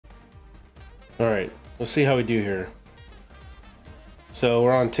All right, let's see how we do here. So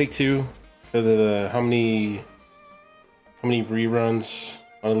we're on take 2 for the how many reruns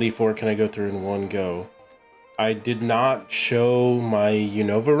on Elite Four can I go through in one go? I did not show my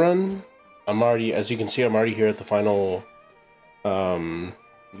Unova run. I'm already, as you can see, I'm already here at the final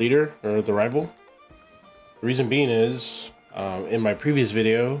leader or the rival. The reason being is in my previous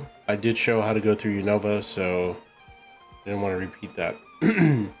video I did show how to go through Unova, so I didn't want to repeat that.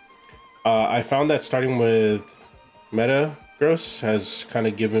 I found that starting with meta gross has kind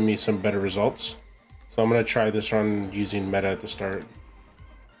of given me some better results, so I'm gonna try this run using meta at the start. All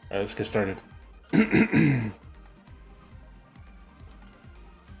right, let's get started. Probably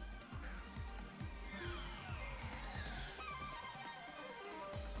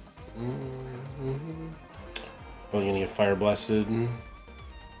gonna get fire blasted.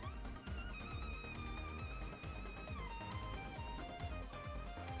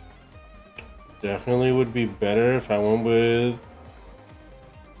 Definitely would be better if I went with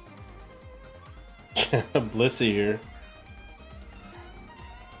Blissey here.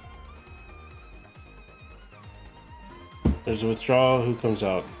 There's a withdrawal. Who comes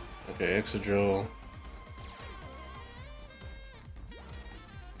out? Okay, Exadrill.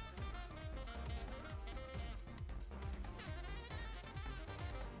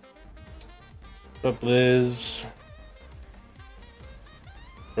 What up, Liz?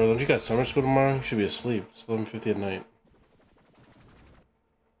 Bro, don't you got summer school tomorrow? You should be asleep. It's 11:50 at night.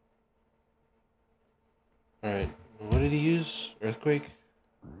 Alright, what did he use? Earthquake?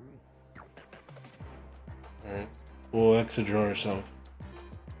 Alright, we'll Exadrill herself.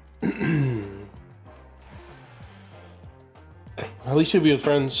 At least you'll be with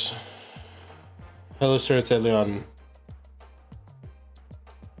friends. Hello, sir, it's Leon.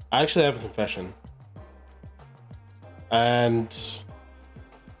 I actually have a confession. And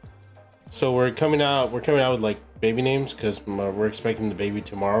so we're coming out with like baby names because we're expecting the baby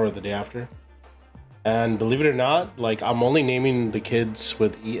tomorrow or the day after. And believe it or not, like I'm only naming the kids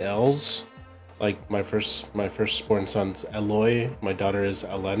with ELs. Like my firstborn son's Eloy, my daughter is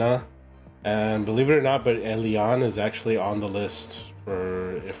Elena, and believe it or not, but Elian is actually on the list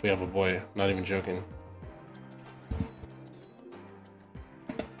for if we have a boy. Not even joking.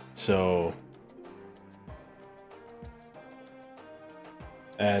 So,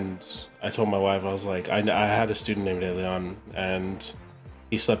 and I told my wife, I was like, I had a student named Elian, and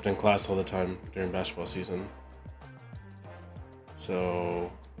he slept in class all the time during basketball season.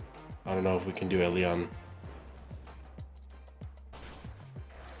 So, I don't know if we can do Elian.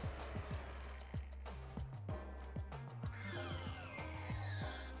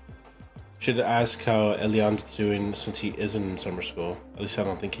 Should ask how Elian's doing since he isn't in summer school. At least I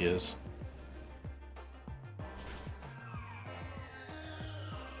don't think he is.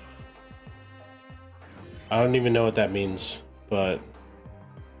 I don't even know what that means, but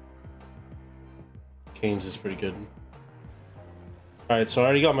Canes is pretty good. Alright, so I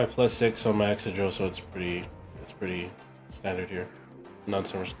already got my +6 on my Exadrill, so it's pretty standard here.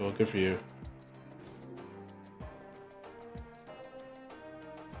 Non-summer school, good for you.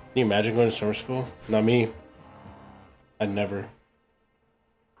 Can you imagine going to summer school? Not me. I'd never.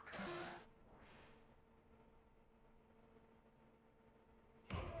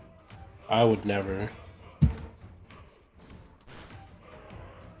 I would never.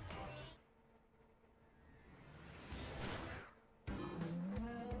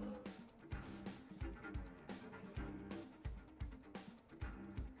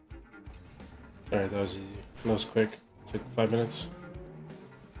 Alright, that was easy. That was quick. It took 5 minutes.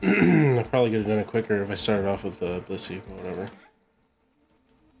 I probably could have done it quicker if I started off with the Blissey or whatever.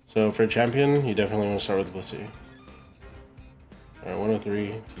 So for a champion, you definitely want to start with Blissey. Alright,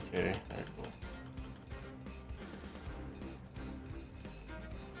 103, TK. Alright, cool.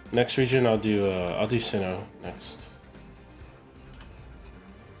 Next region, I'll do Sinnoh next.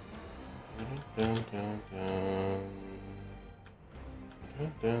 Dun, dun, dun.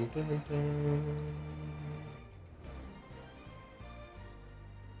 Dun, dun, dun, dun.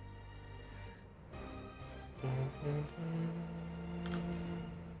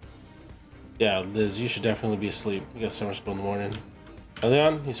 Yeah, Liz, you should definitely be asleep. You got summer school in the morning.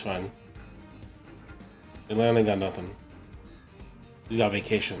 Leon, he's fine. Leon ain't got nothing. He's got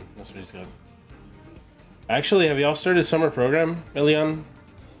vacation. That's what he's got. Actually, have y'all started summer program, Leon?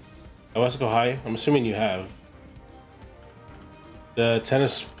 At Wesco High? I'm assuming you have. The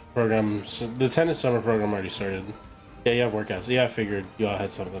tennis summer program already started. Yeah, you have workouts. Yeah, I figured you all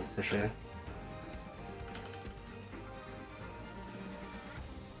had something for sure.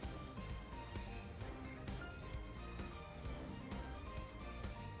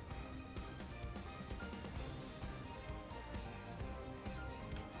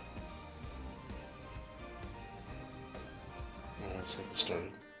 let's get this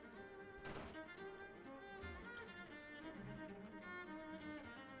started.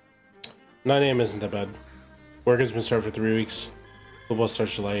 Nine AM isn't that bad. Work has been started for 3 weeks. Football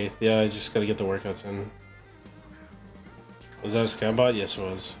starts July 8th. Yeah, I just gotta get the workouts in. Was that a scam bot? Yes, it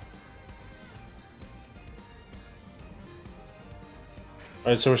was.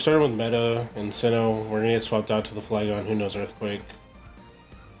 Alright, so we're starting with Meta and Sinnoh. We're gonna get swapped out to the Flygon. Who knows Earthquake?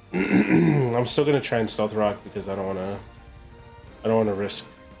 I'm still gonna try and Stealth Rock because I don't wanna risk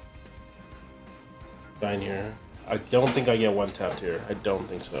dying here. I don't think I get one tapped here. I don't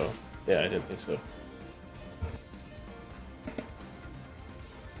think so. Yeah, I didn't think so.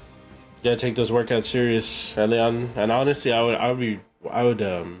 Gotta take those workouts serious, Leon. And honestly, I would be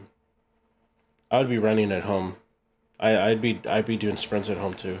running at home. I'd be doing sprints at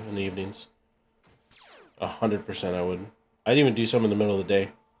home too in the evenings. 100% I would. I'd even do some in the middle of the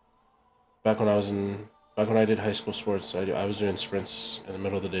day. Back when I did high school sports, I was doing sprints in the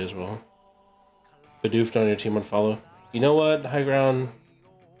middle of the day as well. Bidoof on your team unfollow. You know what, High Ground?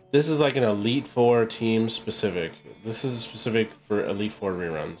 This is like an Elite Four team specific. This is specific for Elite Four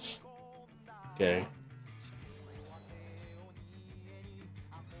reruns. Okay.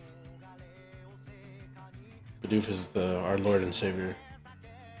 Bidoof is our Lord and Savior.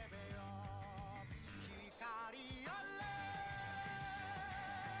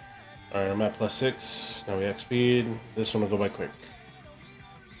 Alright, I'm at +6. Now we X speed. This one will go by quick.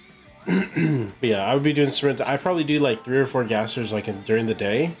 But yeah, I would be doing sprint. I probably do like 3 or 4 gassers like during the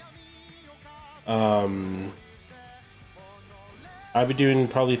day. I'd be doing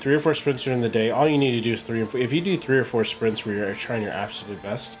probably 3 or 4 sprints during the day. All you need to do is 3 and 4. If you do 3 or 4 sprints where you're trying your absolute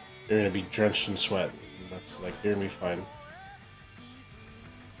best, you're gonna be drenched in sweat. That's like, you're gonna be fine.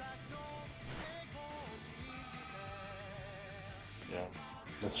 Yeah,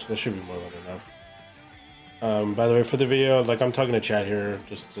 that should be more than enough. By the way, for the video, like I'm talking to chat here,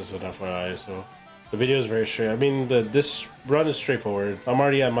 just an FYI. So the video is very straight. I mean, this run is straightforward. I'm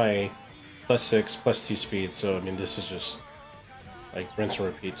already at my +6, +2 speed. So I mean, this is just like rinse and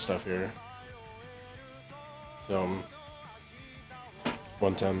repeat stuff here. So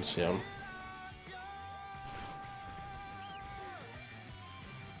 110s, yeah.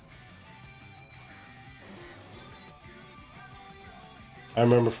 I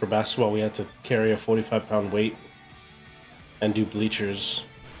remember for basketball, we had to carry a 45-pound weight and do bleachers.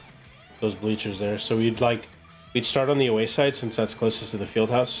 Those bleachers there. So we'd start on the away side since that's closest to the field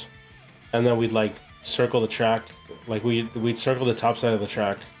house. And then we'd like circle the track. Like we'd circle the top side of the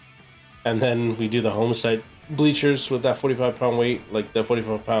track. And then we do the home side bleachers with that 45-pound weight, like the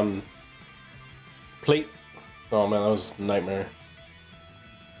 45-pound plate. Oh man, that was a nightmare.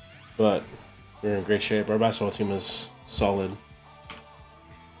 But we're in great shape. Our basketball team is solid.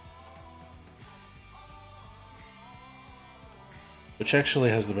 Which actually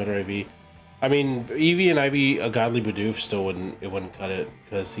has the better IV. I mean, EV and IV, a Godly Bidoof still wouldn't cut it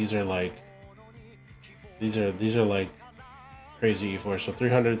because these are like crazy E4. So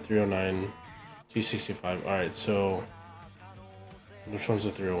 300, 309, 265. All right, so which one's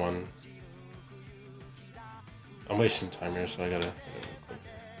the 301? I'm wasting time here, so I gotta.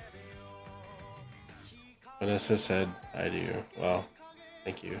 Vanessa said, "I do." Well,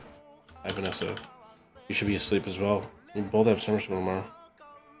 thank you. Hi, Vanessa. You should be asleep as well. We both have summer school tomorrow.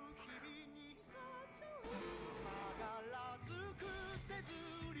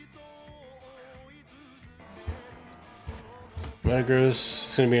 Metagross,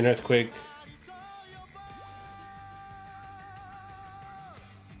 it's gonna be an earthquake.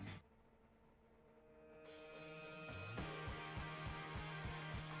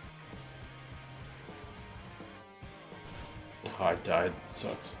 Oh, I died.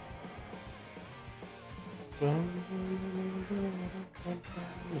 Sucks.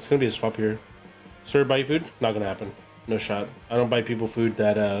 It's gonna be a swap here. Sir, buy you food? Not gonna happen. No shot. I don't buy people food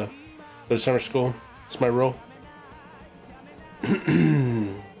that go to summer school. It's my rule.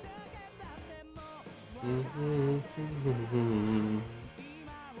 I'm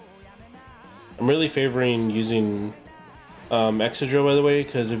really favoring using Excadrill, by the way,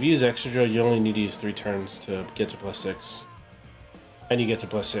 because if you use Excadrill, you only need to use 3 turns to get to +6. And you get to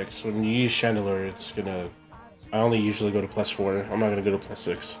 +6. When you use Chandelure, it's gonna... I only usually go to +4. I'm not gonna go to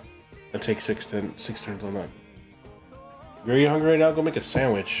 +6. I take 6 turns on that. Are you hungry right now? Go make a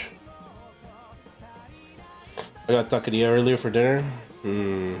sandwich. I got taqueria earlier for dinner.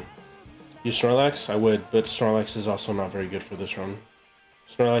 Use Snorlax? I would, but Snorlax is also not very good for this run.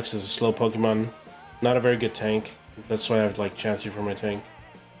 Snorlax is a slow Pokemon, not a very good tank. That's why I would like Chansey for my tank.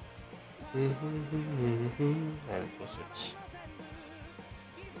 Alright, +6.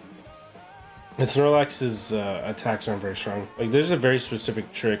 And Snorlax's attacks aren't very strong. Like, there's a very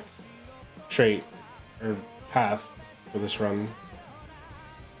specific trait, or path for this run.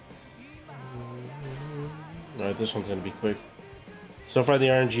 Alright, this one's gonna be quick. So far, the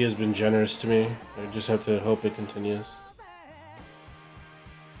RNG has been generous to me. I just have to hope it continues.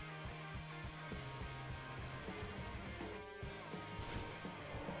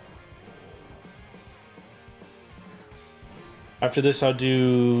 After this, I'll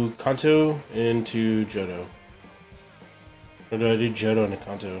do Kanto into Johto. Or do I do Johto into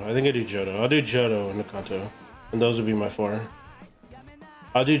Kanto? I think I do Johto. I'll do Johto into Kanto. And those would be my 4.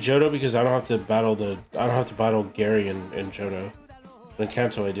 I'll do Johto because I don't have to battle Gary and Johto. In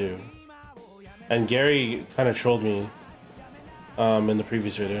Kanto I do. And Gary kind of trolled me in the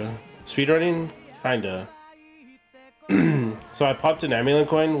previous video. Speedrunning? Kinda. So I popped an Amulet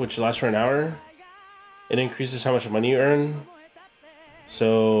Coin, which lasts for an hour. It increases how much money you earn.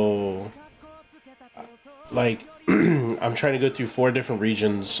 So, like, I'm trying to go through 4 different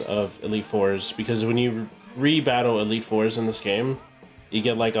regions of Elite Fours, because when you re-battle Elite Fours in this game, you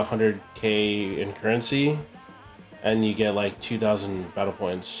get like 100k in currency, and you get like 2,000 battle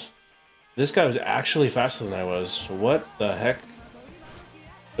points. This guy was actually faster than I was. What the heck?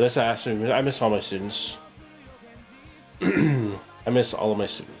 But that's actually, I miss all my students. I miss all of my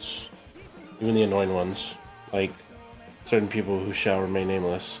students, even the annoying ones, like certain people who shall remain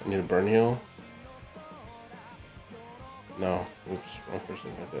nameless. I need a burn heal. No, oops, wrong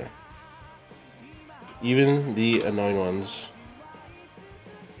person right there. Even the annoying ones.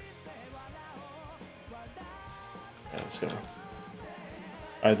 Yeah, let's go.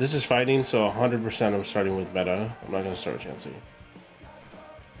 Alright, this is fighting, so 100% I'm starting with meta. I'm not going to start with Chansey.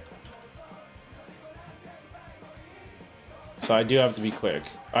 So I do have to be quick.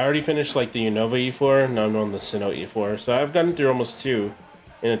 I already finished like the Unova E4, now I'm on the Sinnoh E4. So I've gotten through almost 2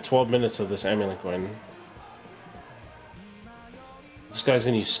 in 12 minutes of this Amulet Coin. This guy's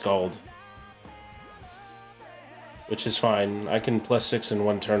gonna use Scald, which is fine. I can +6 in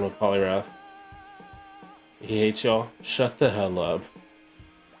 1 turn with Poliwrath. He hates y'all. Shut the hell up.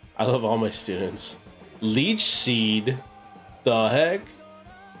 I love all my students. Leech Seed? The heck?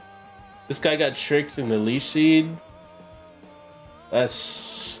 This guy got tricked in the Leech Seed?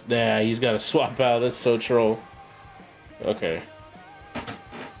 That's... yeah, he's got to swap out. That's so troll. Okay.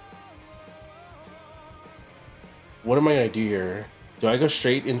 What am I going to do here? Do I go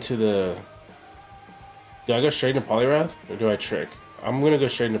straight into the... do I go straight into Poliwrath? Or do I trick? I'm going to go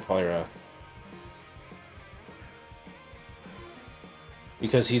straight into Poliwrath.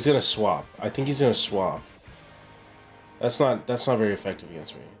 Because he's going to swap. I think he's going to swap. That's not very effective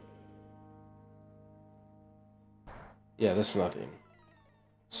against me. Yeah, that's nothing.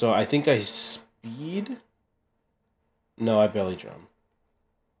 So I think I speed? No, I belly drum.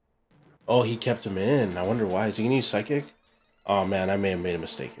 Oh, he kept him in. I wonder why. Is he gonna use Psychic? Oh man, I may have made a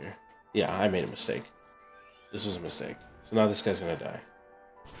mistake here. Yeah, I made a mistake. This was a mistake. So now this guy's gonna die.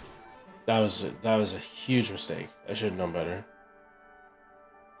 That was a huge mistake. I should have known better.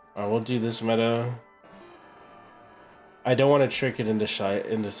 Alright, we'll do this meta. I don't want to trick it into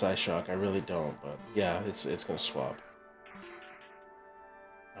Psyshock. I really don't, but yeah, it's gonna swap.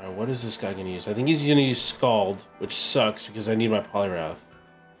 Alright, what is this guy gonna use? I think he's gonna use Scald, which sucks because I need my Poliwrath.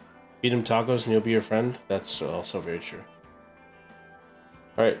 Feed him tacos and he'll be your friend? That's also very true.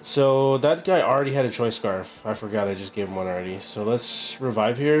 Alright, so that guy already had a Choice Scarf. I forgot I just gave him one already. So let's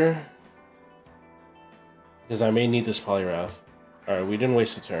revive here, because I may need this Poliwrath. Alright, we didn't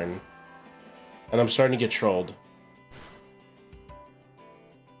waste a turn. And I'm starting to get trolled.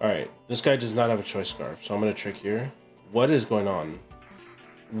 Alright, this guy does not have a Choice Scarf, so I'm gonna trick here. What is going on?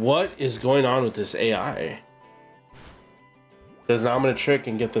 What is going on with this AI? Because now I'm gonna trick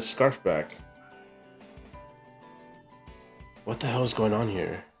and get the scarf back. What the hell is going on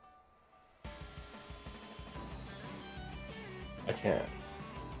here? I can't.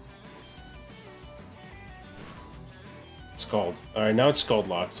 Scald. Alright, now it's Scald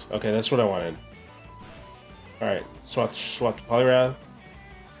locked. Okay, that's what I wanted. Alright, swap the Poliwrath.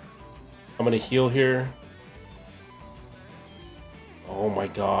 I'm gonna heal here. Oh my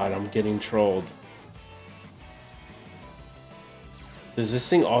god, I'm getting trolled. Does this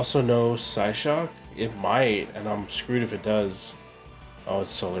thing also know Psyshock? It might, and I'm screwed if it does. Oh,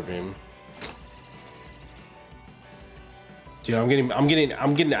 it's Solar Beam. Dude, I'm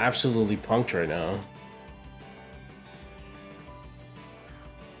getting absolutely punked right now.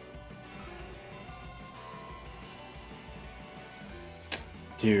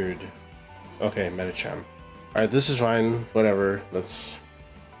 Dude. Okay, Metacham. Alright, this is fine. Whatever. Let's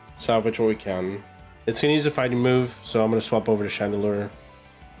salvage what we can. It's gonna use a fighting move, so I'm gonna swap over to Chandelure.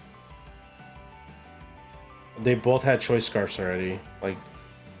 They both had choice scarfs already. Like,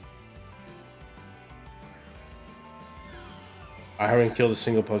 I haven't killed a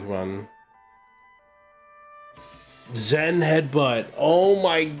single Pokemon. Zen headbutt. Oh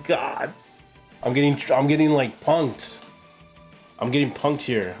my god. I'm getting like punked. I'm getting punked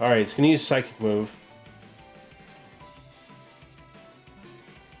here. All right, it's gonna use psychic move.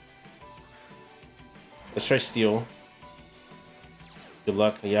 Let's try steel. Good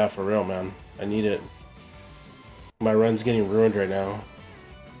luck. Yeah, for real, man. I need it. My run's getting ruined right now.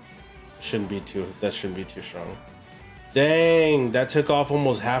 That shouldn't be too strong. Dang, that took off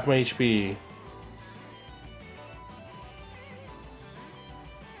almost half my HP.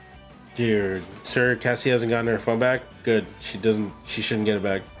 Dude, sir, Cassie hasn't gotten her phone back. Good. She shouldn't get it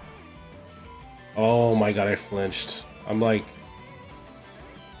back. Oh my god, I flinched. I'm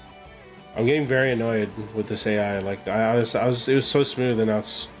getting very annoyed with this AI. Like it was so smooth and now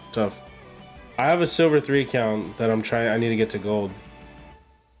it's tough. I have a silver 3 account that I need to get to gold.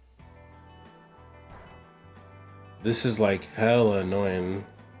 This is like hella annoying.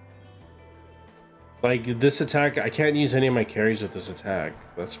 Like this attack, I can't use any of my carries with this attack.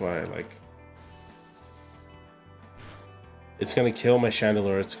 That's why it's gonna kill my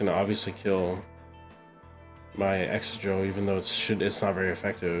Chandelure. It's gonna obviously kill my Exegro, even though it's not very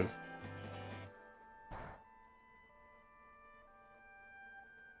effective.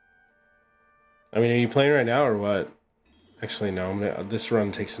 I mean, are you playing right now or what? Actually, no. This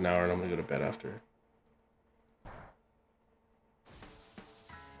run takes an hour, and I'm gonna go to bed after.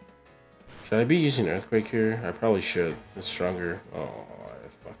 Should I be using Earthquake here? I probably should. It's stronger. Oh, I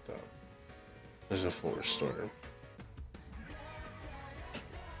fucked up. There's a full restore.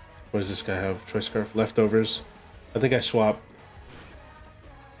 What does this guy have? Choice Scarf? Leftovers? I think I swap.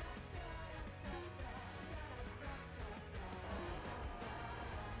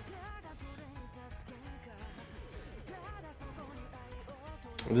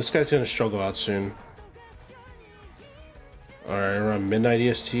 This guy's gonna struggle out soon. Alright, around midnight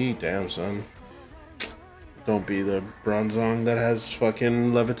EST. Damn, son. Don't be the Bronzong that has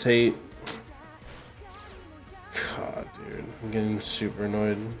fucking levitate. God, dude. I'm getting super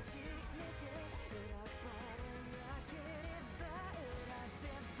annoyed.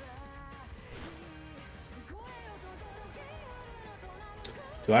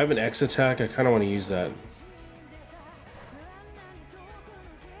 Do I have an X attack? I kind of want to use that.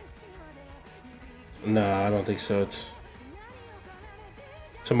 Nah, I don't think so.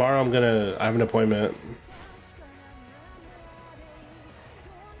 Tomorrow I have an appointment.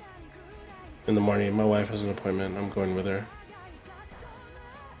 In the morning. My wife has an appointment. I'm going with her.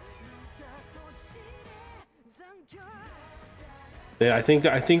 Yeah, I think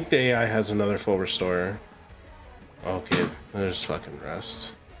the AI has another full restore. Okay, there's fucking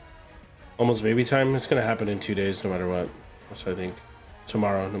rest. Almost baby time. It's gonna happen in 2 days, no matter what. That's what I think.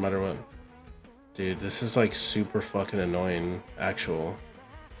 Tomorrow, no matter what. Dude, this is like super fucking annoying. Actual.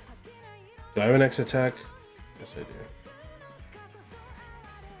 Do I have an X attack? Yes, I do.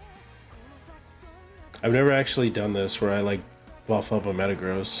 I've never actually done this where I like buff up a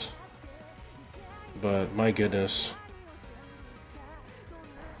Metagross. But my goodness.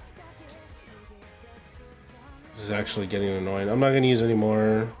 This is actually getting annoying. I'm not going to use any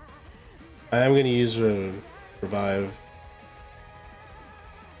more. I am going to use a revive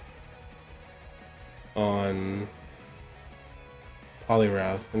on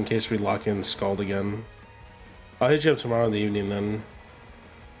Poliwrath in case we lock in Scald again. I'll hit you up tomorrow in the evening then.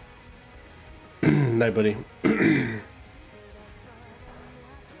 Night, buddy.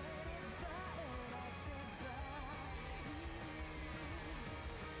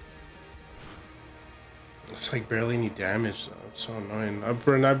 It's like barely any damage though. It's so annoying. I've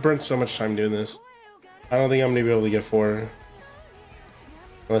burned so much time doing this. I don't think I'm gonna be able to get 4.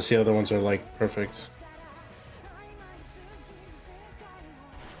 Unless the other ones are like perfect.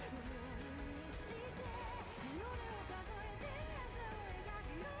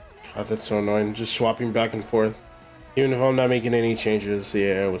 God, that's so annoying. Just swapping back and forth. Even if I'm not making any changes, the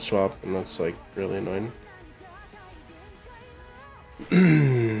AI would swap, and that's like really annoying.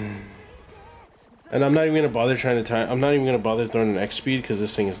 And I'm not even gonna bother I'm not even gonna bother throwing an X speed because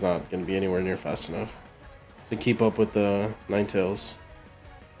this thing is not gonna be anywhere near fast enough to keep up with the Ninetales.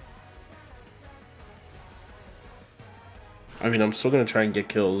 I mean, I'm still gonna try and get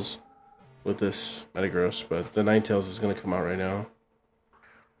kills with this Metagross, but the Ninetales is gonna come out right now.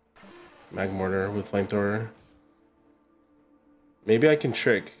 Magmortar with Flamethrower. Maybe I can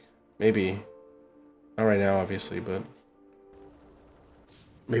trick. Maybe. Not right now, obviously, but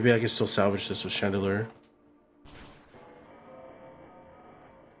maybe I can still salvage this with Chandelure.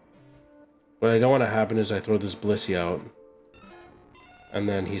 What I don't want to happen is I throw this Blissey out. And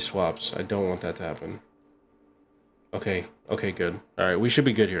then he swaps. I don't want that to happen. Okay. Okay, good. Alright, we should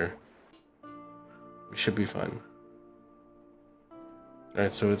be good here. We should be fine.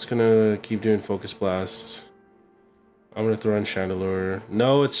 Alright, so it's gonna keep doing Focus Blast. I'm gonna throw in Chandelure.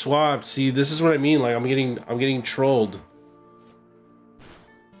 No, it's swapped. See, this is what I mean. Like, I'm getting trolled.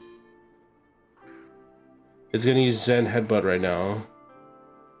 It's gonna use Zen Headbutt right now.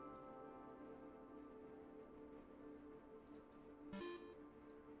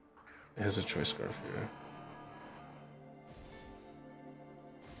 It has a Choice Scarf here.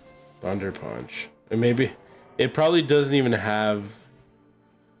 Thunder Punch. And maybe it probably doesn't even have.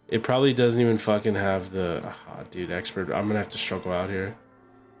 It probably doesn't even fucking have the. Oh, dude, Expert. I'm gonna have to struggle out here.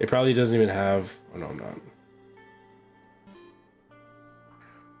 It probably doesn't even have. Oh no, I'm not.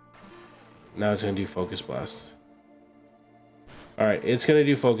 Now it's gonna do Focus Blast. Alright, it's gonna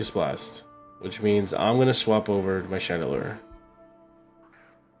do Focus Blast, which means I'm gonna swap over to my Chandelure.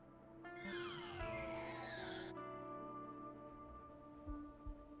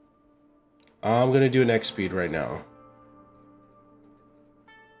 I'm gonna do an X speed right now.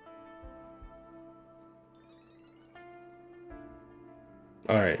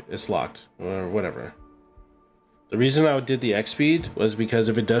 Alright, it's locked, or whatever. The reason I did the X speed was because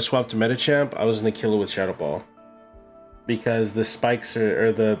if it does swap to Metachamp, I was gonna kill it with Shadow Ball. Because the spikes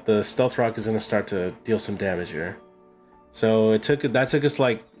or the Stealth Rock is gonna start to deal some damage here. So that took us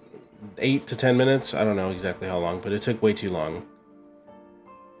like 8 to 10 minutes. I don't know exactly how long, but it took way too long.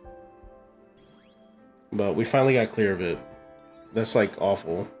 But we finally got clear of it. That's like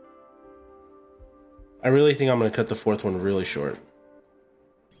awful. I really think I'm gonna cut the fourth one really short.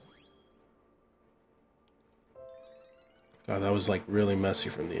 God, that was like really messy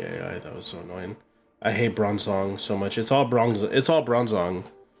from the AI. That was so annoying. I hate Bronzong so much. It's all Bronzong.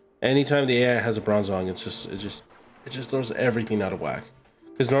 Anytime the AI has a Bronzong, it just throws everything out of whack.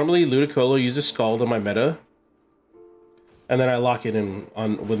 Because normally Ludicolo uses Scald on my meta, and then I lock it in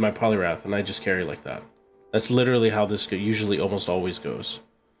with my Poliwrath, and I just carry like that. That's literally how this usually almost always goes.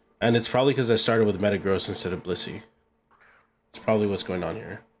 And it's probably because I started with Metagross instead of Blissey. It's probably what's going on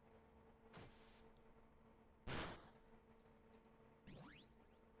here.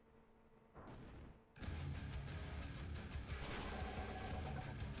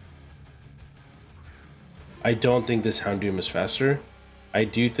 I don't think this Houndoom is faster. I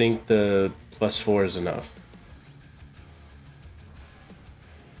do think the +4 is enough.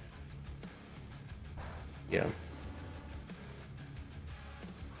 Yeah.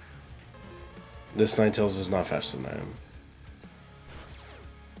 This Ninetales is not faster than I am.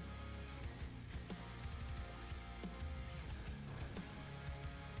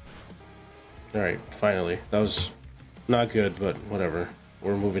 Alright, finally. That was not good, but whatever.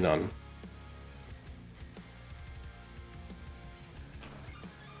 We're moving on.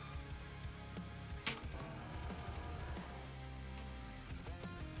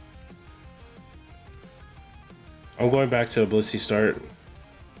 I'm going back to a Blissey start.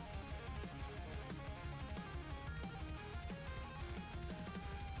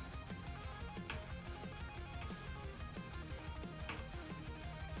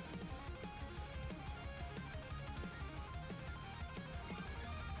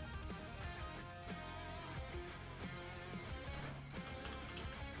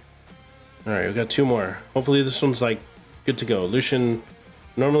 Alright, we got 2 more. Hopefully this one's like good to go. Lucian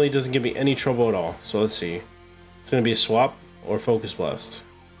normally doesn't give me any trouble at all, so let's see. It's gonna be a swap or Focus Blast.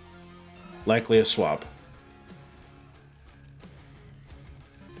 Likely a swap.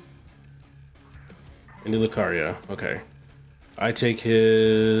 Into Lucaria, okay. I take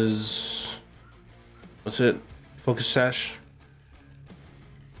his... What's it? Focus Sash?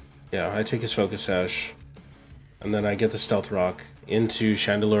 Yeah, I take his Focus Sash. And then I get the Stealth Rock into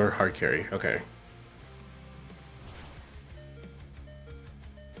Chandelure Hard Carry. Okay.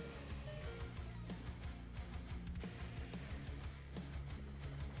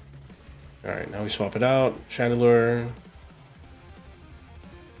 Alright, now we swap it out. Chandelure.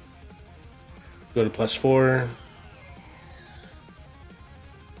 Go to +4.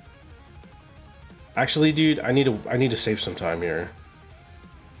 Actually, dude, I need to save some time here.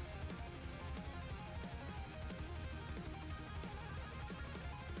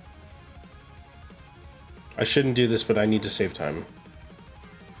 I shouldn't do this, but I need to save time.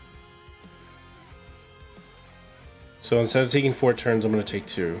 So instead of taking 4 turns, I'm going to take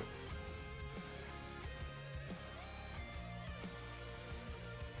 2.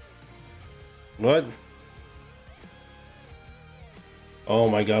 What? Oh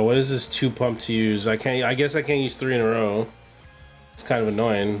my god, what is this 2 pump to use? I guess I can't use 3 in a row. It's kind of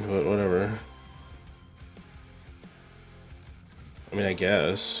annoying, but whatever. I mean, I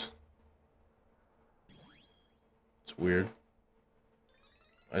guess. It's weird.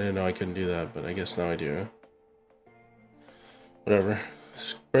 I didn't know I couldn't do that, but I guess now I do. Whatever.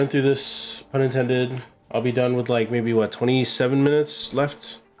 Let's burn through this, pun intended. I'll be done with like maybe what, 27 minutes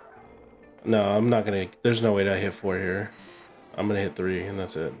left? No, I'm not gonna. There's no way to hit 4 here. I'm gonna hit 3 and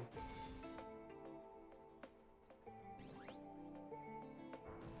that's it.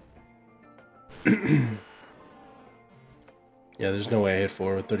 Yeah, there's no way I hit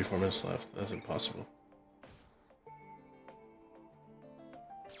 4 with 34 minutes left. That's impossible.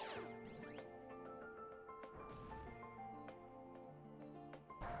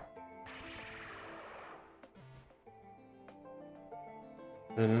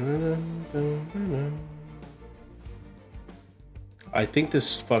 I think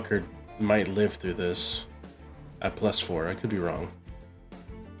this fucker might live through this at +4. I could be wrong.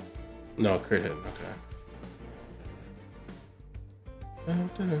 No, crit hit. Okay. Dun,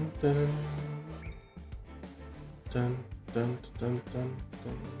 dun, dun, dun, dun, dun, dun,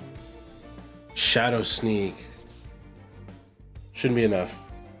 dun. Shadow sneak. Shouldn't be enough.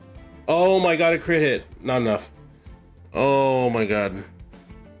 Oh my god, a crit hit. Not enough. Oh my god.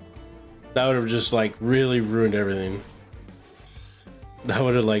 That would have just like really ruined everything. That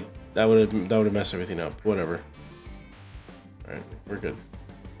would have messed everything up. Whatever. Alright, we're good.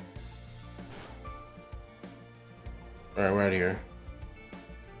 Alright, we're out of here.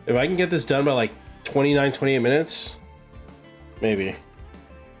 If I can get this done by like 29, 28 minutes, maybe.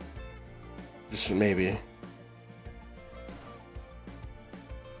 Just maybe.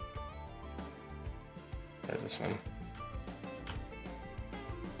 Alright, that's fine.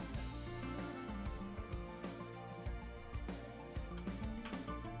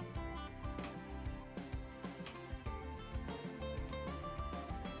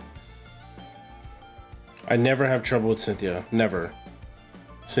 I never have trouble with Cynthia. Never.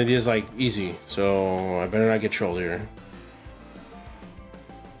 Cynthia's like easy, so I better not get trolled here.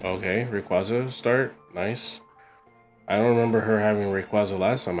 Okay, Rayquaza start. Nice. I don't remember her having Rayquaza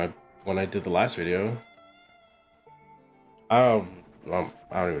last time when I did the last video. I don't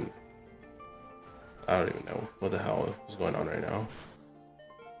even know what the hell is going on right now.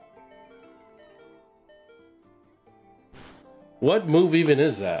 What move even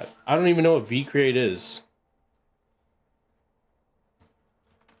is that? I don't even know what V-Create is.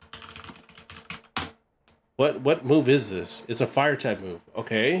 What move is this? It's a fire type move.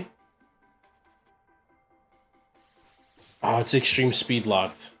 Okay. Oh, it's extreme speed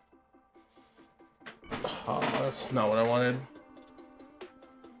locked. Oh, that's not what I wanted.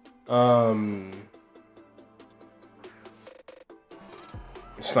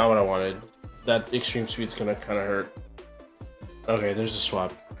 It's not what I wanted. That extreme speed's gonna kind of hurt. Okay, there's a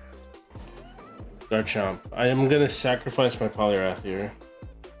swap. Garchomp. I am gonna sacrifice my Poliwrath here.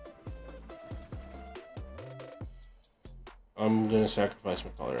 I'm gonna sacrifice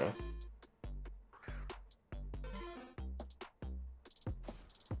my Poliwrath.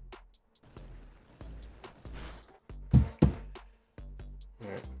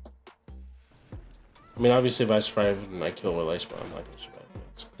 Alright. I mean, obviously, if I survive and I kill with Ice Bomb, I'm not gonna survive.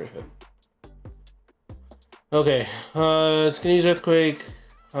 It's a great hit. Okay, it's gonna use Earthquake.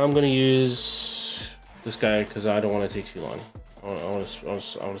 I'm gonna use this guy because I don't want to take too long. I want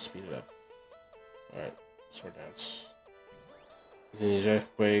to speed it up. All right, Sword Dance. He's gonna use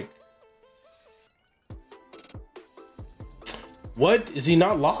Earthquake. What? Is he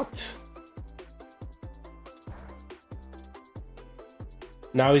not locked?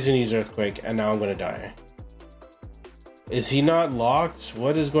 Now he's gonna use Earthquake, and now I'm gonna die. Is he not locked?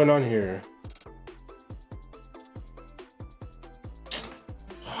 What is going on here?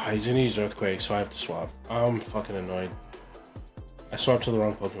 He's gonna use Earthquake, so I have to swap. I'm fucking annoyed. I swapped to the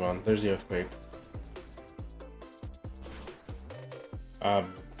wrong Pokemon. There's the Earthquake. I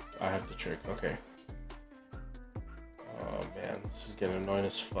have to trick. Okay. Oh man, this is getting annoying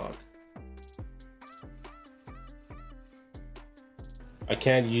as fuck. I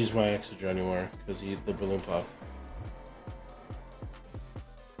can't use my Exegir anymore because the balloon popped.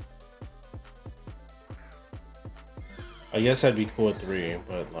 I guess I'd be cool at 3,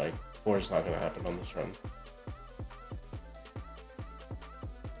 but like 4 is not gonna happen on this run.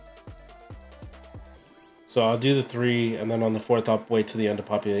 So I'll do the 3, and then on the 4th I'll wait to the end to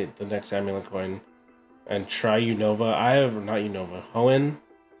populate the next Amulet Coin and try Unova. I have not Unova.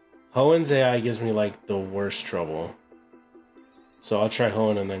 Hoenn's AI gives me like the worst trouble. So I'll try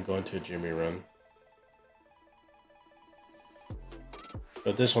Hoenn and then go into a Jimmy run.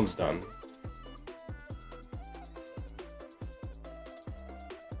 But this one's done.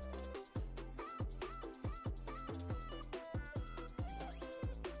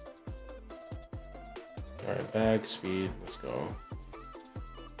 next speed. Let's go.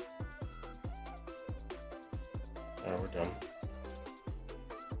 Alright, we're done.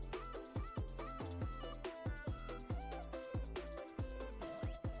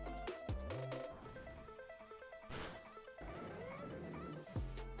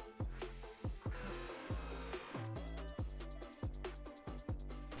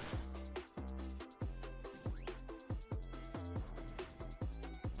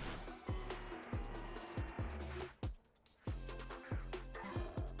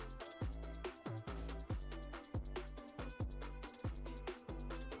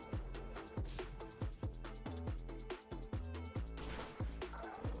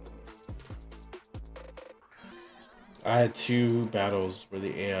 I had 2 battles where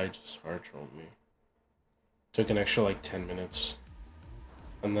the AI just hard trolled me. Took an extra like 10 minutes.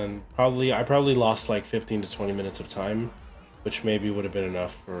 And then I probably lost like 15 to 20 minutes of time, which maybe would have been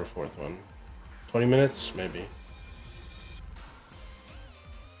enough for a 4th one. 20 minutes? Maybe.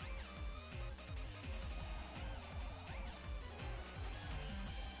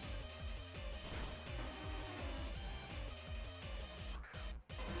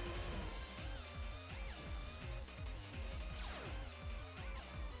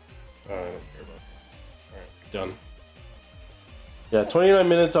 I don't care about that. Alright, done. Yeah, 29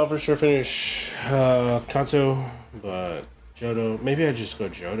 minutes, I'll for sure finish Kanto, but Johto, maybe I just go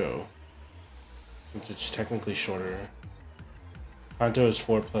Johto, since it's technically shorter. Kanto is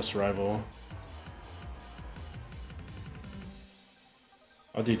 4 plus rival.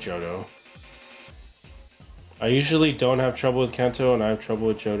 I'll do Johto. I usually don't have trouble with Kanto, and I have trouble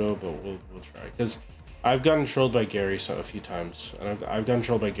with Johto, but we'll try, because I've gotten trolled by Gary a few times, and I've gotten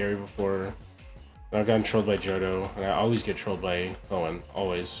trolled by Gary before. I've gotten trolled by Johto, and I always get trolled by Owen.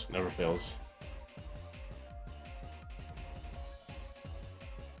 Always. Never fails.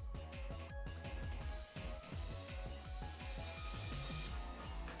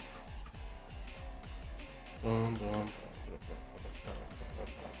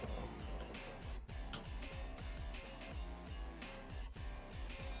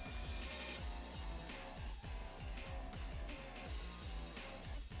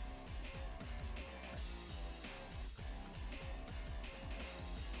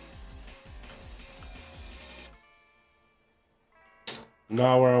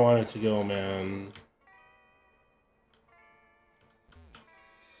 Not where I want it to go, man.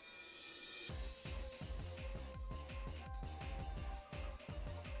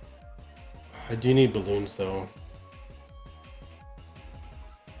 I do need balloons, though.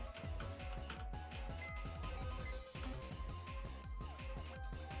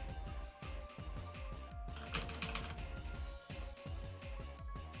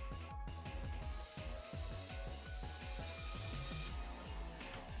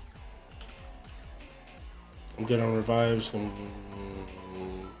 I'm good on revives, I'm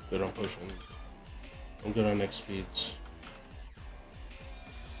good on potions. I'm good on next speeds.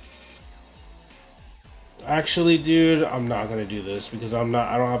 Actually, dude, I'm not gonna do this because I don't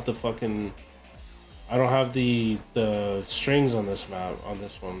have the fucking, I don't have the strings on this map, on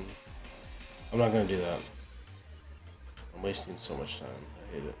this one. I'm not gonna do that. I'm wasting so much time.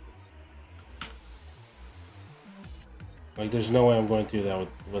 I hate it. Like, there's no way I'm going through that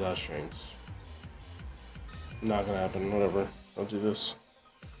without strings. Not gonna happen, whatever. I'll do this.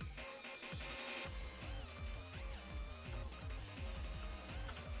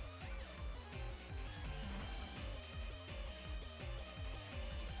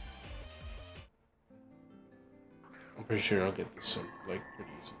 I'm pretty sure I'll get this like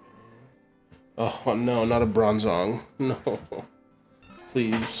pretty easily. Oh no, not a Bronzong. No.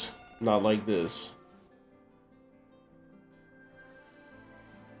 Please, not like this.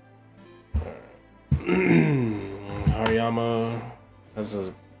 Hariyama has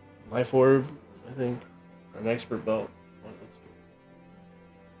a life orb, I think, or an expert belt. Oh, let's see.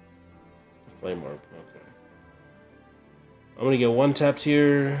 Flame orb. Okay. I'm gonna get one tapped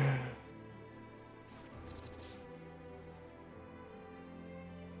here.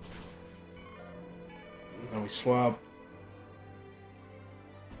 Now we swap.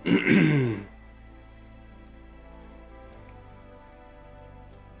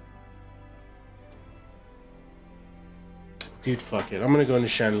 Dude, fuck it. I'm gonna go into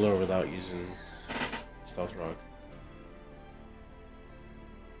Chandelure without using Stealth Rock.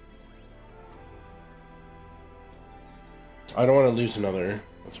 I don't want to lose another.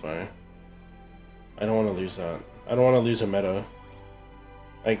 That's why. I don't want to lose that. I don't want to lose a meta.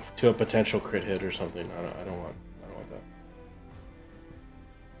 Like, to a potential crit hit or something. I don't want that.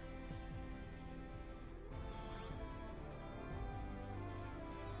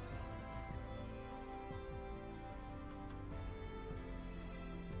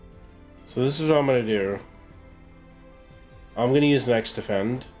 So this is what I'm gonna do. I'm gonna use an X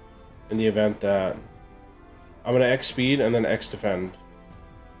defend in the event that I'm gonna X speed and then X defend.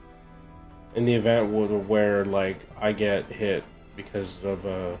 In the event where like I get hit because of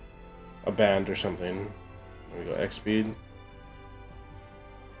a band or something. There we go, X speed.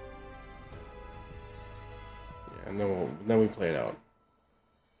 Yeah, and then we play it out.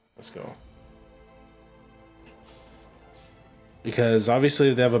 Let's go. Because obviously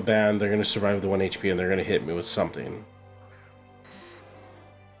if they have a band, they're gonna survive with the 1 HP and they're gonna hit me with something.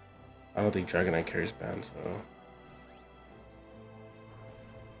 I don't think Dragonite carries bands though.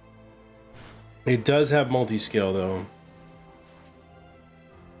 It does have multi-skill though.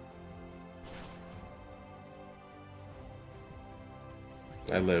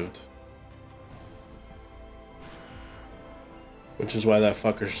 I lived. Which is why that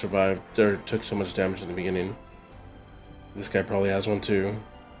fucker survived, or took so much damage in the beginning. This guy probably has one too.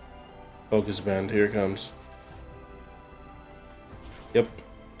 Focus band, here it comes. Yep.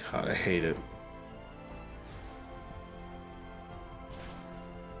 God, I hate it.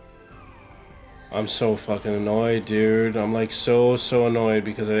 I'm so fucking annoyed, dude. I'm like so annoyed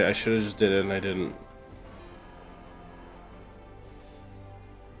because I should have just did it and I didn't.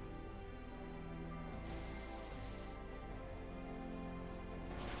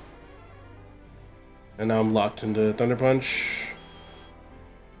 And now I'm locked into Thunder Punch.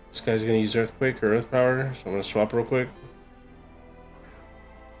 This guy's gonna use Earthquake or Earth Power, so I'm gonna swap real quick.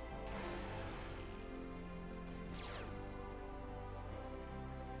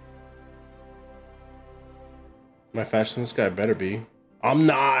 Am I faster than this guy? Better be. I'm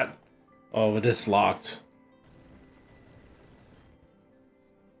not! Oh, but it's locked.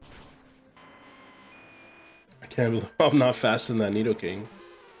 I can't believe I'm not faster than that Nidoking.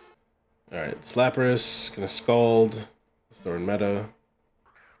 Alright, Slappers, gonna Scald. Let's throw in meta.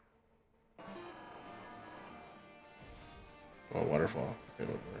 Oh, Waterfall. Okay,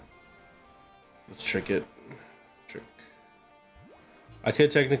 whatever. Let's trick it. Trick. I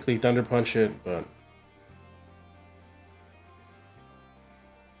could technically Thunder Punch it, but...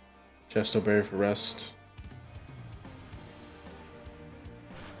 Chesto Berry for rest.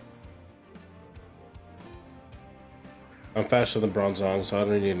 I'm faster than Bronzong, so I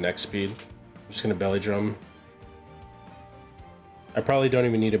don't really need an X speed. I'm just gonna Belly Drum. I probably don't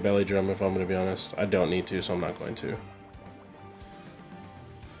even need a Belly Drum if I'm gonna be honest. I don't need to, so I'm not going to.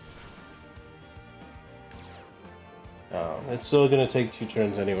 It's still gonna take 2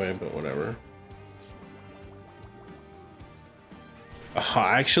 turns anyway, but whatever.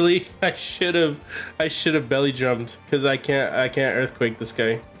 Actually, I should have Belly Drummed because I can't Earthquake this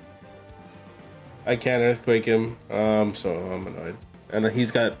guy. I can't Earthquake him, so I'm annoyed. And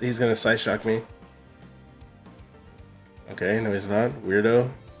he's gonna Side Shock me. Okay, no he's not. Weirdo.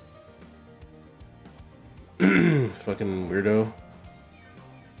 Fucking weirdo.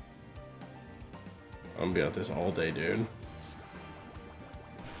 I'm gonna be out this all day, dude.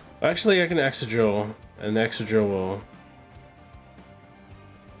 Actually, I can Excadrill, and Excadrill will...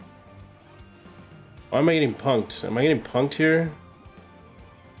 Why am I getting punked? Am I getting punked here?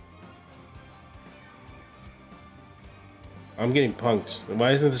 I'm getting punked.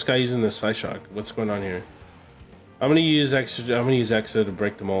 Why isn't this guy using the Psyshock? What's going on here? I'm gonna use Exa to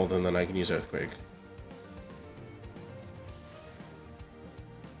break the mold, and then I can use Earthquake.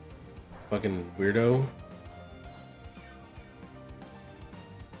 Fucking weirdo.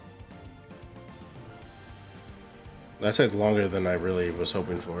 That took longer than I really was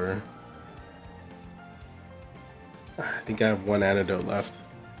hoping for. I think I have 1 antidote left.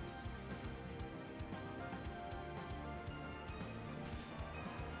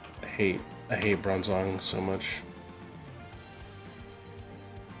 I hate Bronzong so much.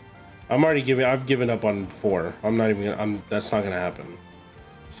 I've given up on 4. I'm not even gonna, that's not gonna happen.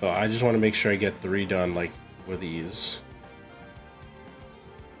 So I just want to make sure I get 3 done like with ease.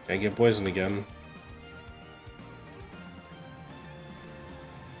 Can I get poisoned again?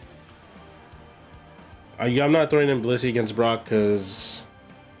 I'm not throwing in Blissey against Brock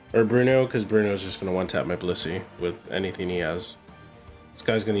or Bruno, because Bruno's just gonna one-tap my Blissey with anything he has. This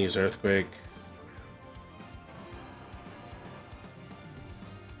guy's gonna use Earthquake.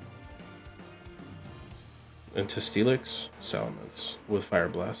 Into Steelix, Salamence with Fire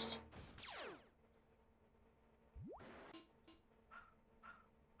Blast.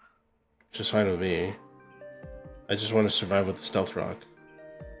 Just fine with me. I just want to survive with the Stealth Rock.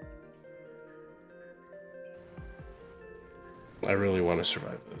 I really want to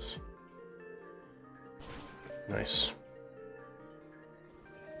survive this. Nice.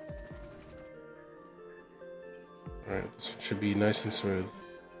 Alright, this one should be nice and smooth.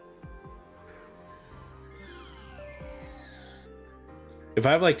 If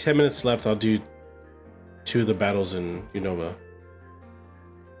I have like 10 minutes left, I'll do 2 of the battles in Unova.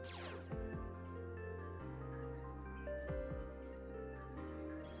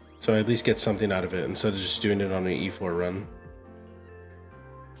 So I at least get something out of it instead of just doing it on an E4 run.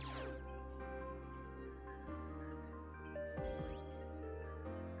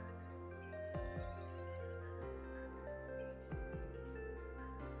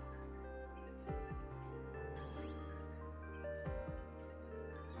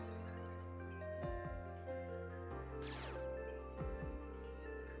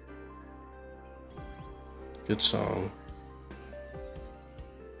 Good song.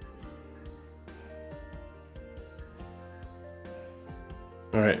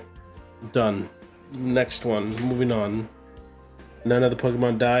 Alright, done. Next one, moving on. None of the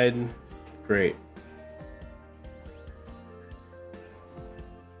Pokemon died. Great.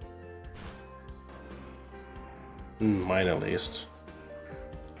 Mine at least.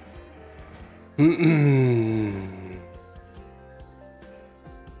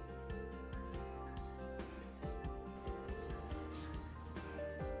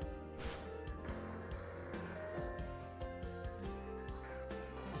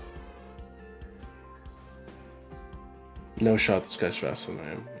 No shot, this guy's faster than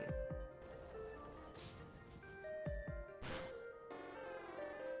I am.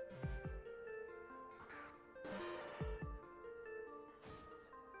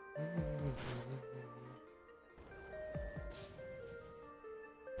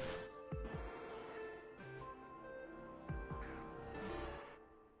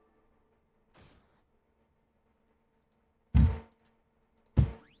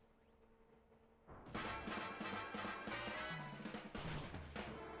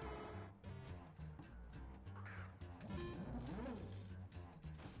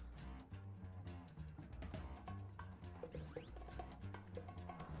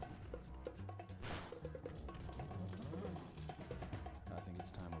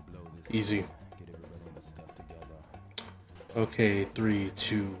 Easy. Okay, 3,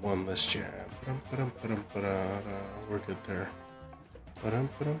 2, 1, let's jam. We're good there.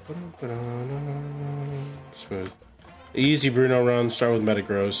 Smooth. Easy Bruno run, start with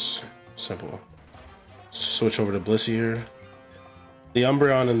Metagross. Simple. Switch over to Blissey here. The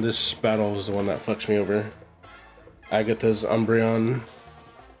Umbreon in this battle is the one that fucks me over. Agatha's Umbreon.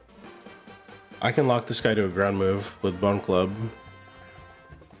 I can lock this guy to a ground move with Bone Club.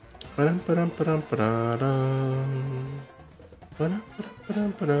 Yeah,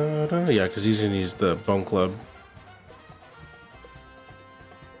 because he's gonna use the Bone Club.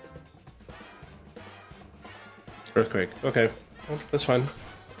 Earthquake. Okay, well, that's fine.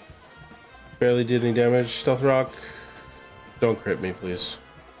 Barely did any damage. Stealth Rock. Don't crit me, please.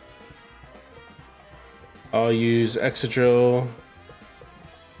 I'll use Excadrill.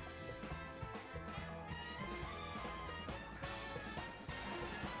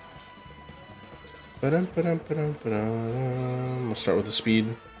 We'll start with the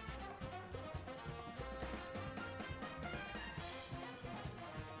speed.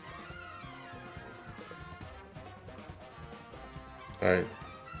 Alright.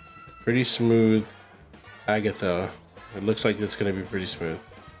 Pretty smooth. Agatha. It looks like it's going to be pretty smooth.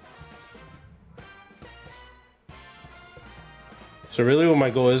 So really what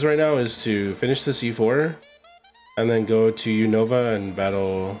my goal is right now is to finish this E4 and then go to Unova and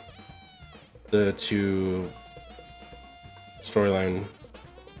battle the 2 storyline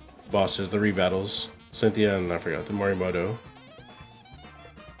bosses, the rebattles. Cynthia and I forgot, the Morimoto.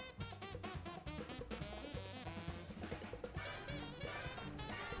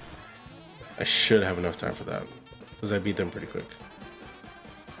 I should have enough time for that, because I beat them pretty quick.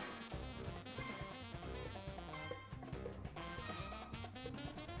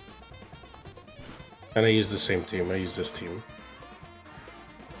 And I use the same team, I use this team.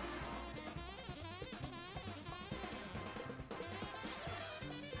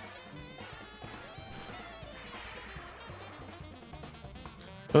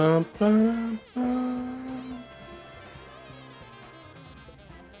 Bum, bum, bum.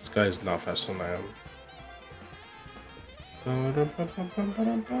 This guy is not faster than I am.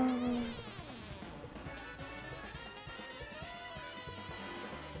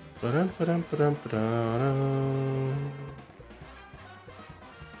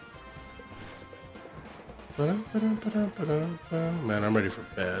 Man, I'm ready for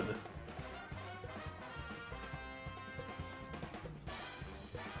bed.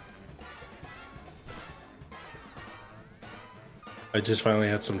 I just finally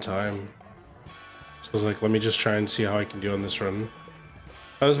had some time. So I was like, let me just try and see how I can do on this run.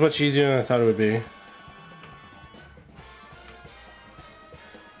 That was much easier than I thought it would be.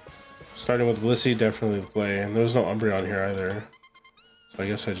 Starting with Blissey, definitely the play. And there was no Umbreon here either. So I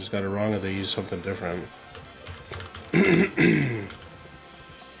guess I just got it wrong and they used something different.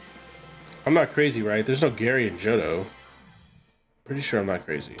 I'm not crazy, right? There's no Gary and Johto. Pretty sure I'm not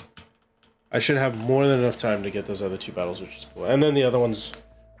crazy. I should have more than enough time to get those other 2 battles, which is cool. And then the other ones,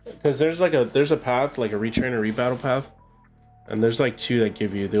 because there's a path, like a retrain or rebattle path, and there's like 2 that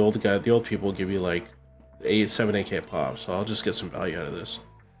give you the old people give you like 7-8k pop. So I'll just get some value out of this.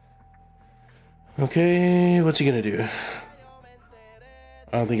 Okay, what's he gonna do?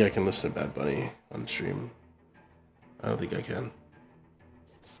 I don't think I can listen to Bad Bunny on stream. I don't think I can.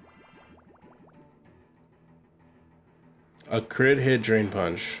 A crit hit Drain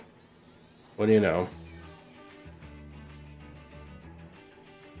Punch. What do you know?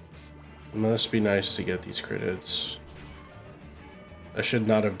 It must be nice to get these crit hits. I should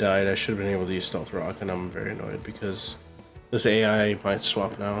not have died. I should have been able to use Stealth Rock, and I'm very annoyed because this AI might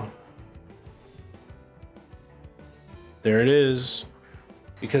swap now. There it is.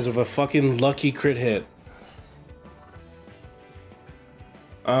 Because of a fucking lucky crit hit.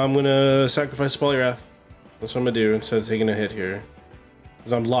 I'm gonna sacrifice Poliwrath. That's what I'm gonna do instead of taking a hit here.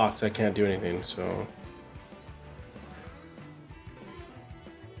 Because I'm locked, I can't do anything, so...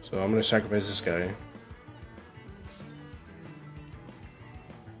 So I'm gonna sacrifice this guy.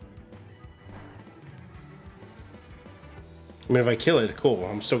 I mean, if I kill it, cool.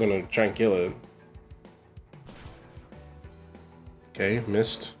 I'm still gonna try and kill it. Okay,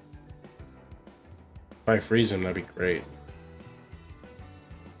 missed. If I freeze him, that'd be great.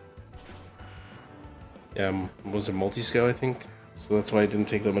 Yeah, was it multi-scale, I think? So that's why I didn't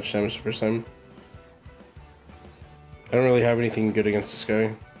take that much damage the first time. I don't really have anything good against this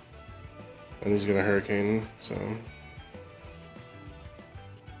guy. And he's gonna Hurricane, so...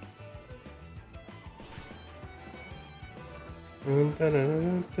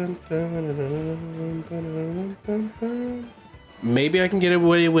 Maybe I can get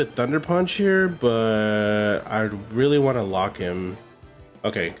away with Thunder Punch here, but I really want to lock him.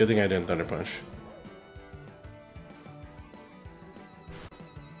 Okay, good thing I didn't Thunder Punch.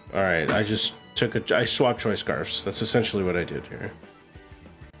 Alright, I swapped Choice Scarfs. That's essentially what I did here.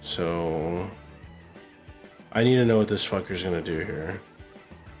 So... I need to know what this fucker's gonna do here.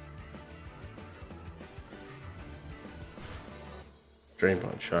 Drain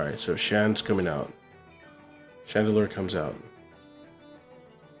Punch. Alright, so Shan's coming out. Chandelure comes out.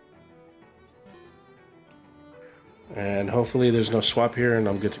 And hopefully there's no swap here and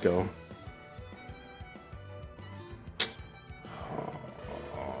I'm good to go.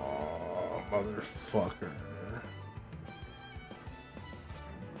 Oh, motherfucker.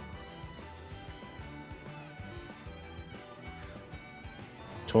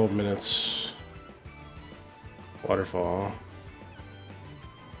 "12 minutes. Waterfall.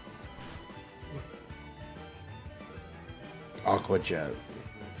 Aqua Jet.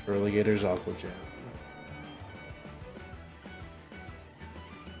 For alligators, Aqua Jet.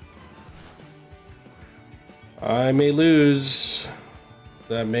 I may lose.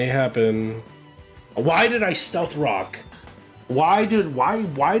 That may happen. Why did I Stealth Rock? Why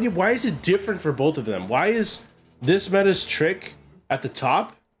is it different for both of them? Why is this meta's Trick at the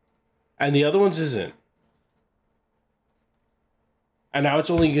top and the other one's isn't? And now it's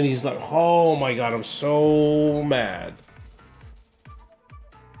only gonna use like, oh my god, I'm so mad.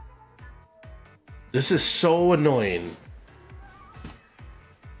 This is so annoying.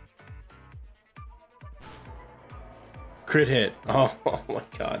 Crit hit. Oh, oh my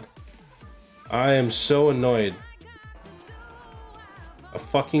god. I am so annoyed. A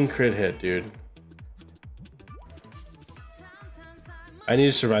fucking crit hit, dude. I need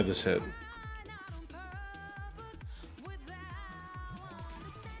to survive this hit.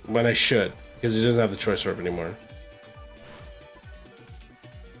 When I should, because he doesn't have the Choice Orb anymore.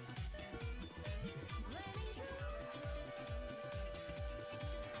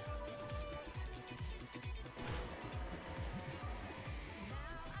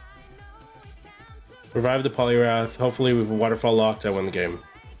 Revive the Poliwrath. Hopefully with Waterfall locked, I win the game.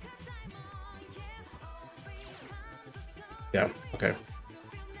 Yeah, okay.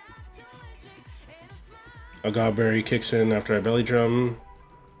 A Godberry kicks in after I Belly Drum.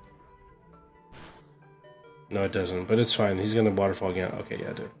 No, it doesn't, but it's fine. He's gonna Waterfall again. Okay,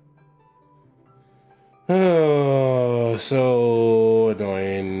 yeah, dude. Oh, so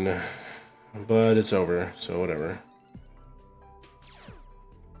annoying. But it's over, so whatever.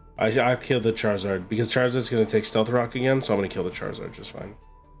 I killed the Charizard because Charizard's gonna take Stealth Rock again, so I'm gonna kill the Charizard just fine.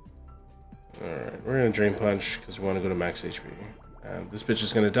 Alright, we're gonna Drain Punch because we want to go to max HP. And this bitch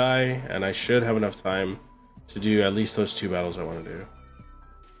is gonna die, and I should have enough time to do at least those 2 battles I want to do.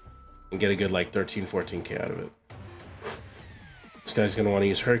 and get a good like 13, 14k out of it. This guy's gonna want to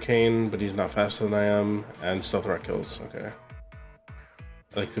use Hurricane, but he's not faster than I am, and Stealth Rock kills. Okay.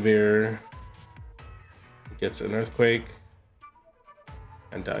 Electivire gets an Earthquake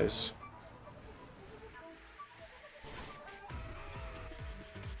and dies.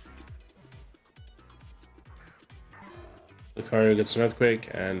 Lucario gets an Earthquake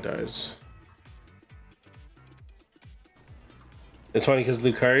and dies. It's funny because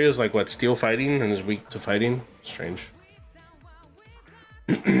Lucario is like what, Steel fighting and is weak to fighting. Strange.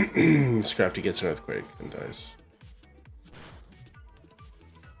 Scrafty gets an Earthquake and dies.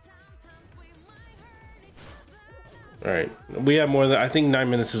 Alright, we have more than, I think 9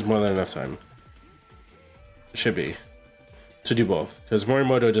 minutes is more than enough time. It should be. To do both, because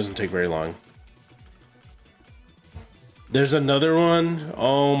Morimoto doesn't take very long. There's another one?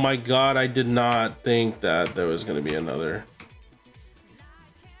 Oh my god, I did not think that there was going to be another.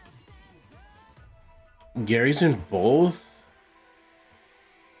 Gary's in both?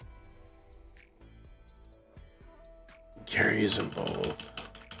 Gary's in both.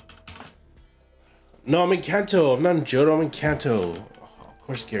 No, I'm in Kanto. I'm not in Johto, I'm in Kanto. Oh, of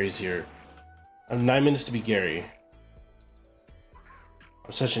course Gary's here. I have 9 minutes to be Gary.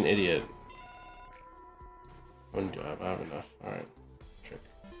 I'm such an idiot. When do I have? I have enough. Alright. Trick.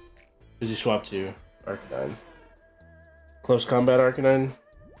 Who's he swap to? Arcanine. Close combat Arcanine.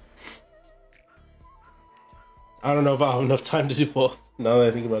 I don't know if I'll have enough time to do both, now that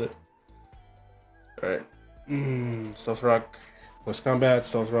I think about it. Alright. Stealth Rock. Close combat,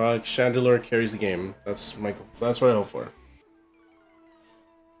 Stealth Rock, Chandelure carries the game. That's what I hope for.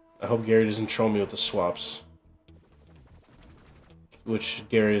 I hope Gary doesn't troll me with the swaps. Which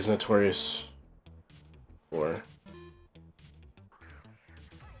Gary is notorious for.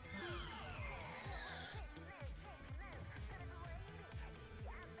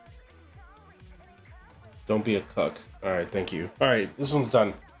 Don't be a cuck. Alright, thank you. Alright, this one's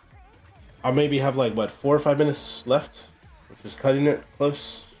done. I'll maybe have like, what, 4 or 5 minutes left? Just cutting it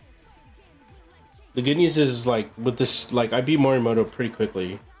close. The good news is, like, with this, like, I beat Morimoto pretty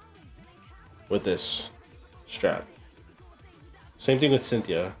quickly with this strat. Same thing with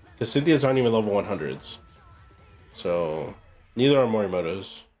Cynthia, because Cynthia's aren't even level 100s. So, neither are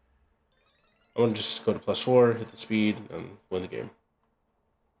Morimoto's. I'm gonna just go to +4, hit the speed, and win the game.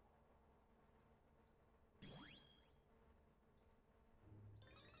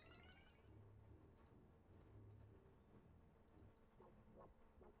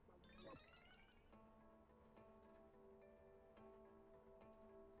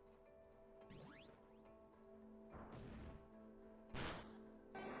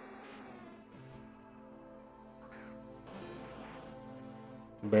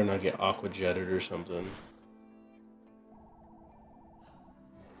 Better not get aqua jetted or something.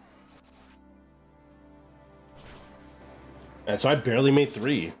 And so I barely made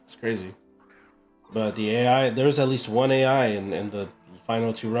 3. It's crazy. But the AI, there was at least one AI in the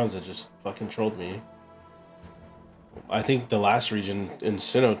final 2 runs that just fucking trolled me. I think the last region in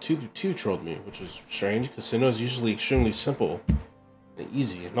Sinnoh 2 trolled me, which was strange because Sinnoh is usually extremely simple and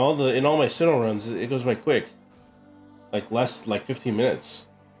easy. And in all my Sinnoh runs, it goes by quick. Like 15 minutes.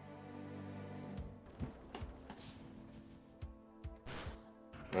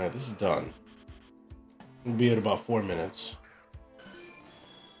 Alright, this is done. We'll be at about 4 minutes.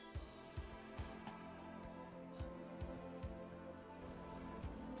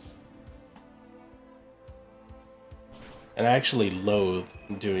 And I actually loathe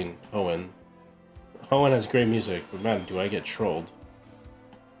doing Hoenn. Hoenn has great music, but man, do I get trolled.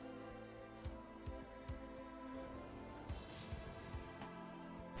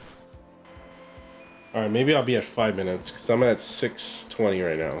 Alright, maybe I'll be at 5 minutes, because I'm at 6:20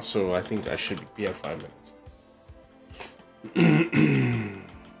 right now, so I think I should be at 5 minutes.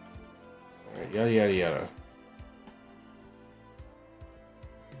 Alright, yada yada yada.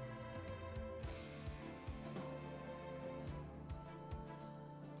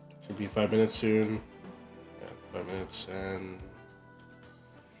 Should be 5 minutes soon. Yeah, 5 minutes, and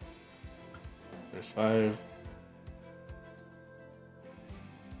there's 5.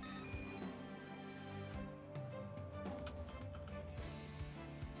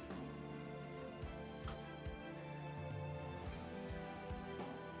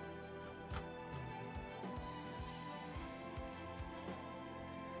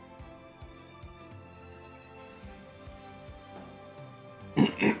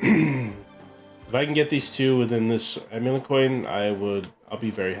 If I can get these 2 within this Amulet Coin, I'll be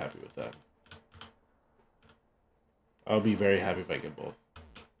very happy with that. I'll be very happy if I get both.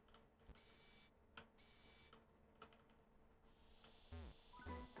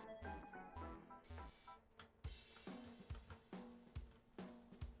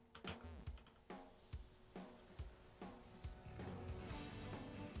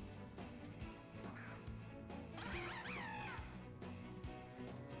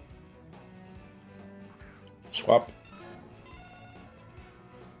 Swap.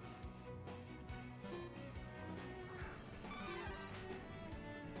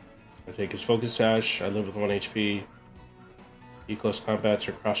 I take his focus sash. I live with 1 HP. He close combats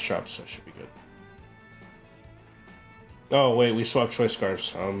or cross chops, so it should be good. Oh wait, we swapped choice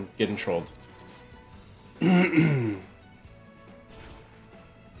scarves. I'm getting trolled.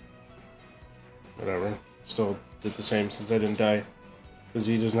 Whatever. Still did the same since I didn't die. Because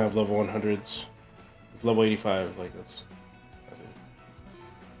he doesn't have level 100s. He's level 85, like that's...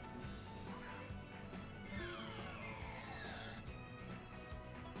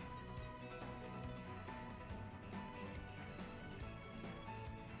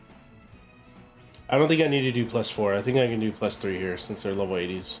 I don't think I need to do +4. I think I can do +3 here since they're level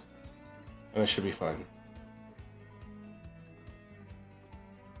 80s. And I should be fine.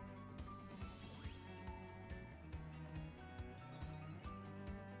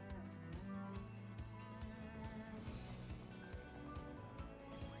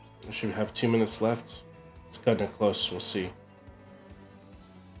 I should have 2 minutes left. It's cutting it close, we'll see.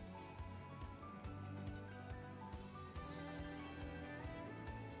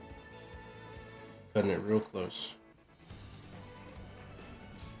 Cutting it real close.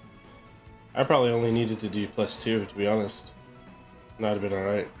 I probably only needed to do +2, to be honest. Not have been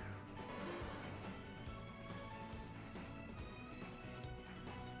alright.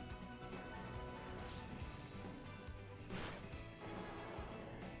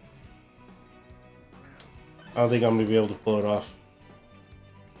 I don't think I'm gonna be able to pull it off.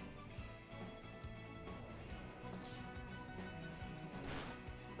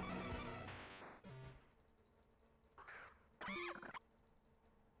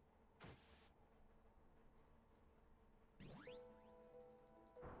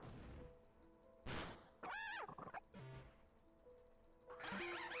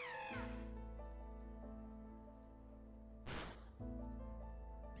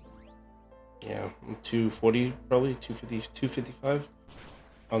 Yeah, 240 probably, 250, 255.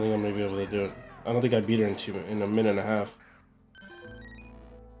 I don't think I'm gonna be able to do it. I don't think I beat her in a minute and a half.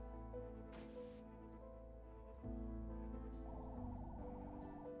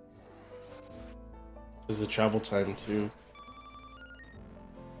 There's the travel time too.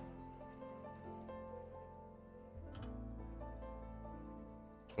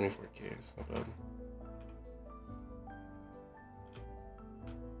 $24K, it's not bad.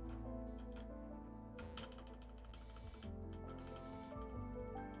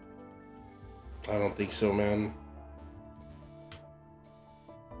 I don't think so, man.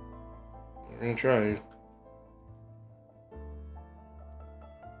 We're gonna try.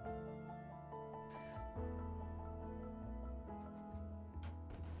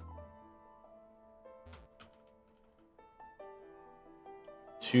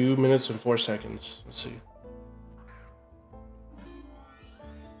 Two minutes and 4 seconds. Let's see.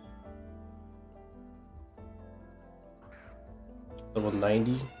 Level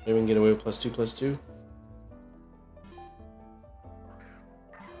 90. Maybe we can get away with +2/+2.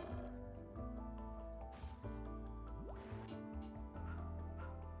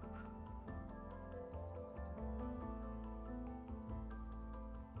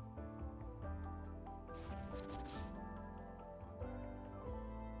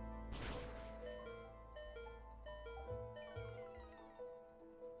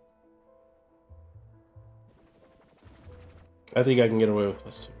 I think I can get away with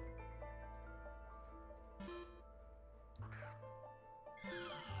 +2.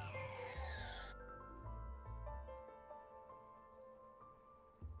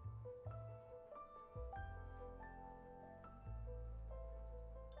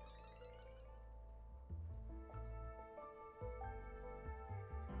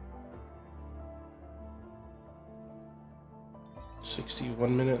 $61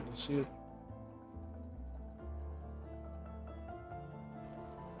 minutes, let's see it.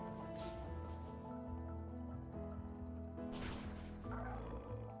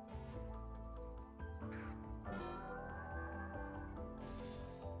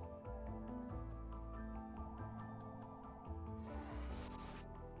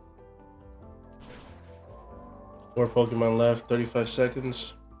 Four Pokemon left, 35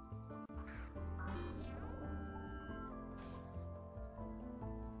 seconds.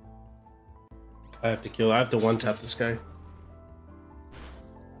 I have to one-tap this guy.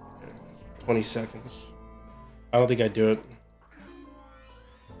 20 seconds. I don't think I do it.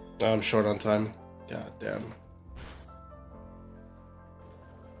 I'm short on time. God damn.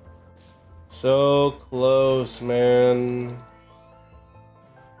 So close, man.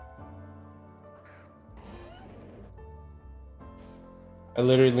 I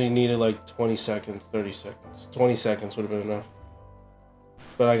literally needed like 20 seconds, 30 seconds. 20 seconds would have been enough.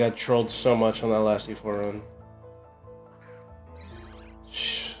 But I got trolled so much on that last E4 run.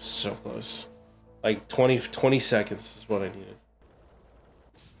 So close. Like 20 seconds is what I needed.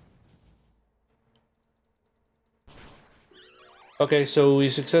 Okay, so we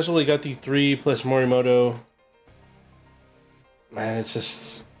successfully got the 3 plus Morimoto. Man, it's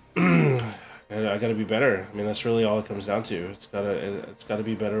just I gotta be better. I mean, that's really all it comes down to. It's gotta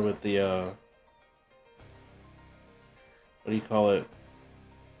be better with the what do you call it?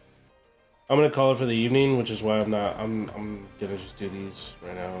 I'm gonna call it for the evening, which is why I'm gonna just do these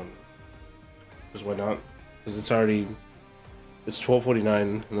right now. Because why not? Because it's 12:49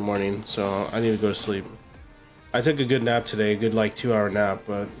 in the morning, so I need to go to sleep. I took a good nap today, a good like 2-hour nap,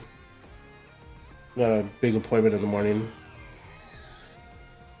 but got a big appointment in the morning.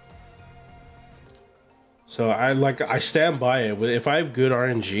 So I stand by it. If I have good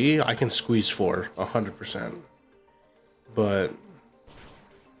RNG, I can squeeze 4 100%. But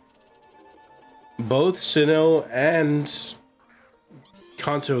both Sinnoh and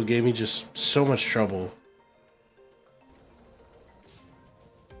Kanto gave me just so much trouble.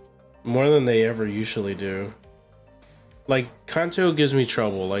 More than they ever usually do. Like, Kanto gives me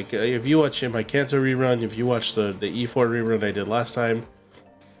trouble. Like, if you watch my Kanto rerun, if you watch the E4 rerun I did last time,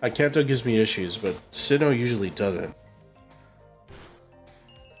 Kanto gives me issues, but Sinnoh usually doesn't.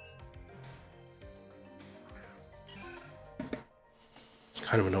 It's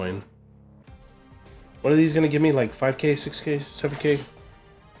kind of annoying. What are these gonna give me? Like 5k, 6k, 7k?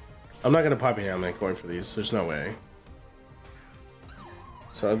 I'm not gonna pop a Amulet Coin for these. There's no way.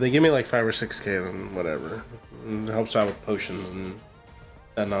 So if they give me like 5 or 6k, then whatever. It helps out with potions and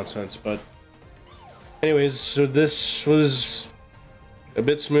that nonsense. But anyways, so this was a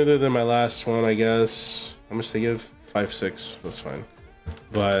bit smoother than my last one, I guess. How much they give? 5, 6. That's fine.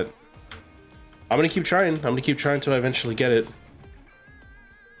 But I'm gonna keep trying. I'm gonna keep trying until I eventually get it.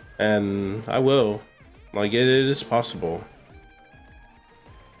 And I will. Like, it is possible.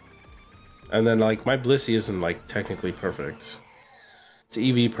 And then, like, my Blissey isn't, like, technically perfect. It's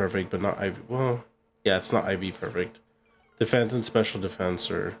EV perfect, but not IV. Well, yeah, it's not IV perfect. Defense and special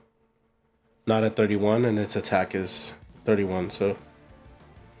defense are not at 31, and its attack is 31, so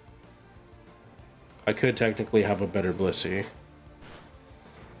I could technically have a better Blissey.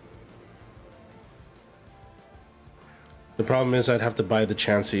 The problem is I'd have to buy the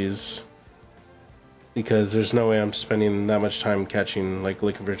Chanseys, because there's no way I'm spending that much time catching, like,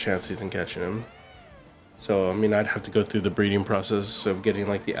 looking for Chanseys and catching them. So, I mean, I'd have to go through the breeding process of getting,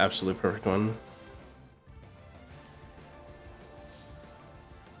 like, the absolute perfect one.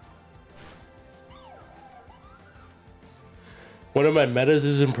 One of my metas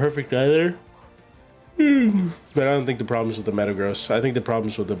isn't perfect either. But I don't think the problem's with the Metagross. I think the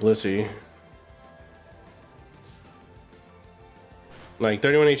problem's with the Blissey. Like,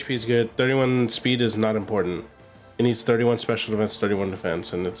 31 HP is good. 31 speed is not important. It needs 31 special defense, 31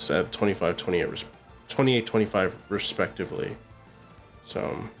 defense, and it's at 25, 28, 28, 25 respectively.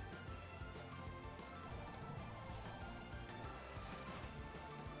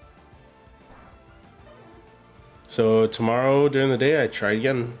 So tomorrow during the day I try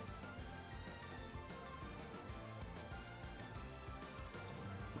again.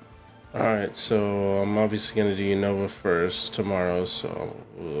 Alright, so I'm obviously gonna do Unova first tomorrow, so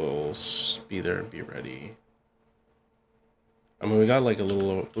we'll be there and be ready. I mean, we got like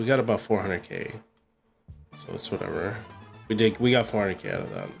we got about 400k, so it's whatever. We got 400k out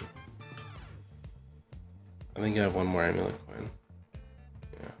of that. I think I have one more Amulet Coin.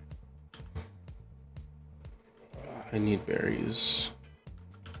 Yeah. I need berries.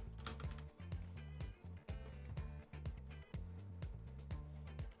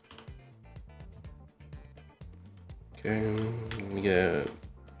 Okay, let me get... How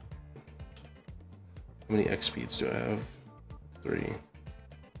many X speeds do I have? 3.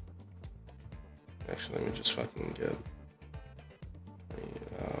 Actually, let me just fucking get...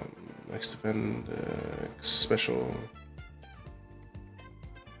 X defend, X special...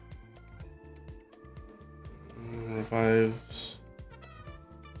 Revives...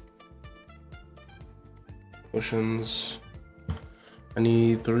 Potions... I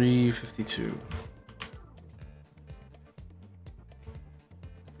need 352.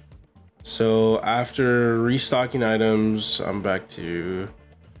 So after restocking items, I'm back to...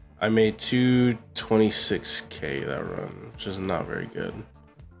 I made 226k that run, which is not very good.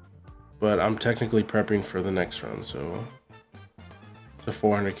 But I'm technically prepping for the next run, so... It's a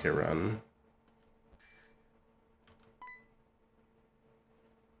 400k run.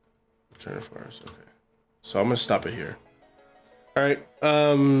 Turn 4 hours, okay. So I'm gonna stop it here. All right.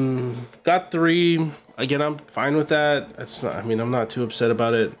 Got 3. Again, I'm fine with that. It's not, I mean, I'm not too upset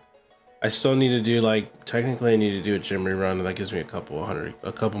about it. I still need to do, like, technically I need to do a gym rerun, and that gives me a couple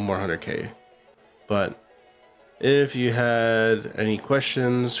more 100K. But if you had any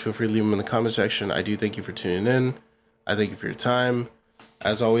questions, feel free to leave them in the comment section. I do thank you for tuning in. I thank you for your time.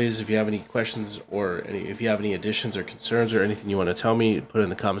 As always, if you have any questions or if you have any additions or concerns or anything you want to tell me, put it in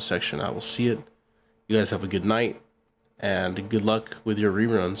the comment section. I will see it. You guys have a good night and good luck with your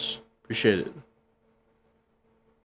reruns. Appreciate it.